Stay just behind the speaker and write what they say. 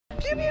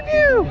Pew pew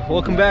pew!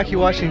 Welcome back,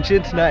 you're watching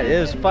Jin Tonight. It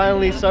is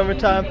finally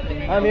summertime.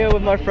 I'm here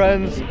with my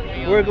friends.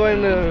 We're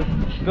going to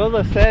build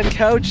a sand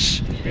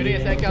couch. We're getting a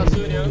sand couch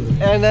soon, yo.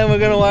 And then we're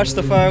gonna watch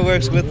the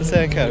fireworks with the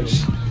sand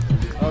couch.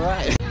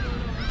 Alright.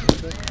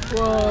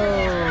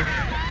 Whoa!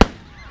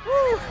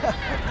 Woo.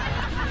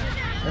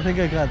 I think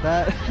I got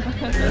that.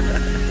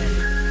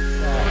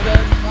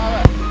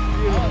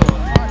 Beautiful.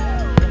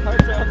 The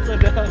hearts are upside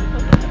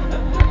down.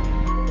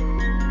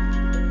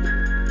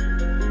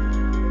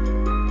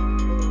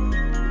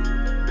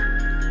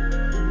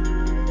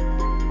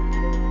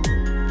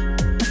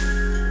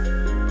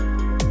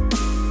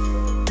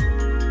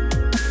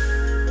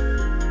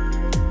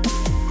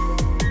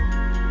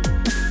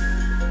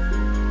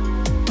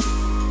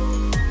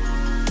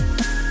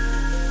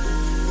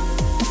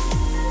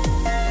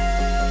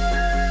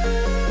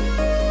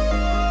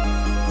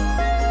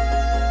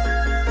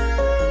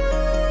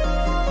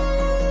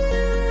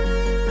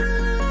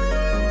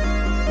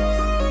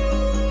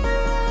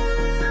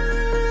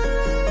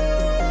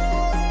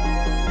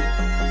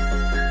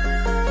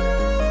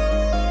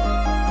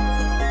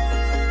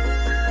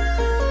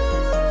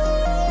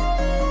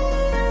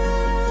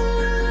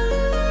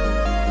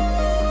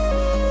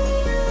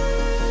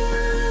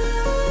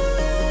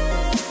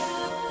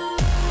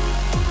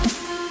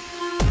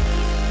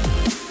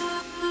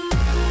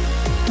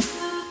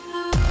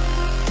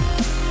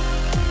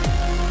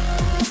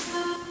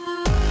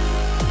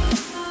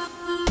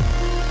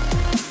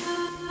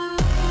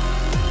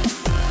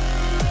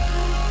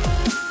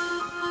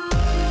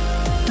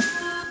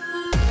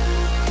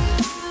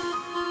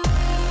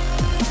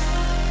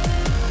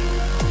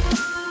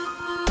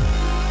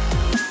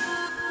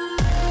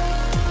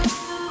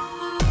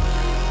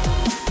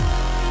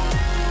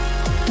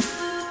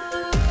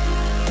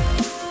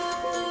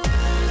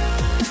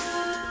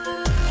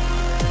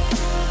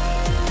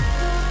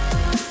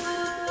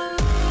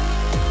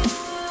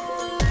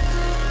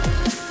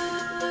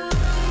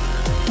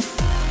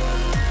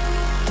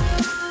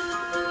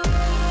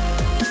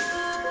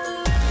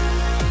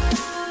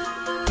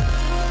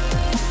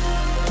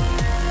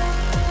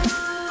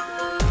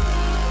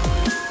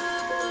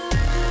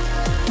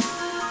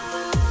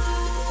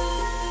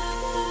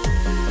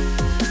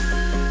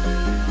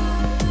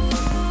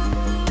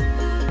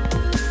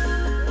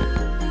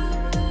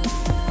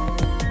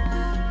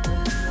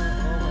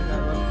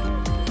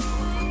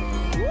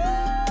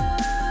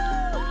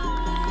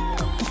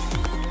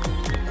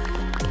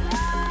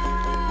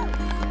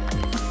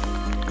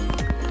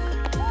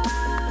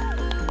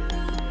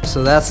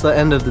 So that's the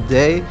end of the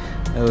day.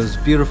 It was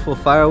beautiful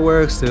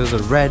fireworks. There was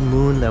a red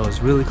moon that was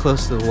really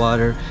close to the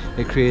water.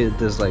 It created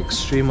this like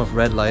stream of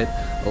red light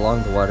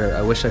along the water.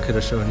 I wish I could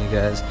have shown you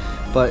guys,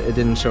 but it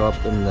didn't show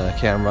up in the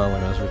camera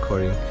when I was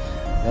recording.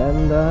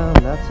 And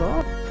that's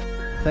all.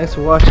 Thanks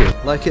for watching.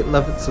 Like it,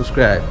 love it,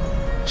 subscribe.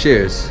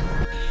 Cheers.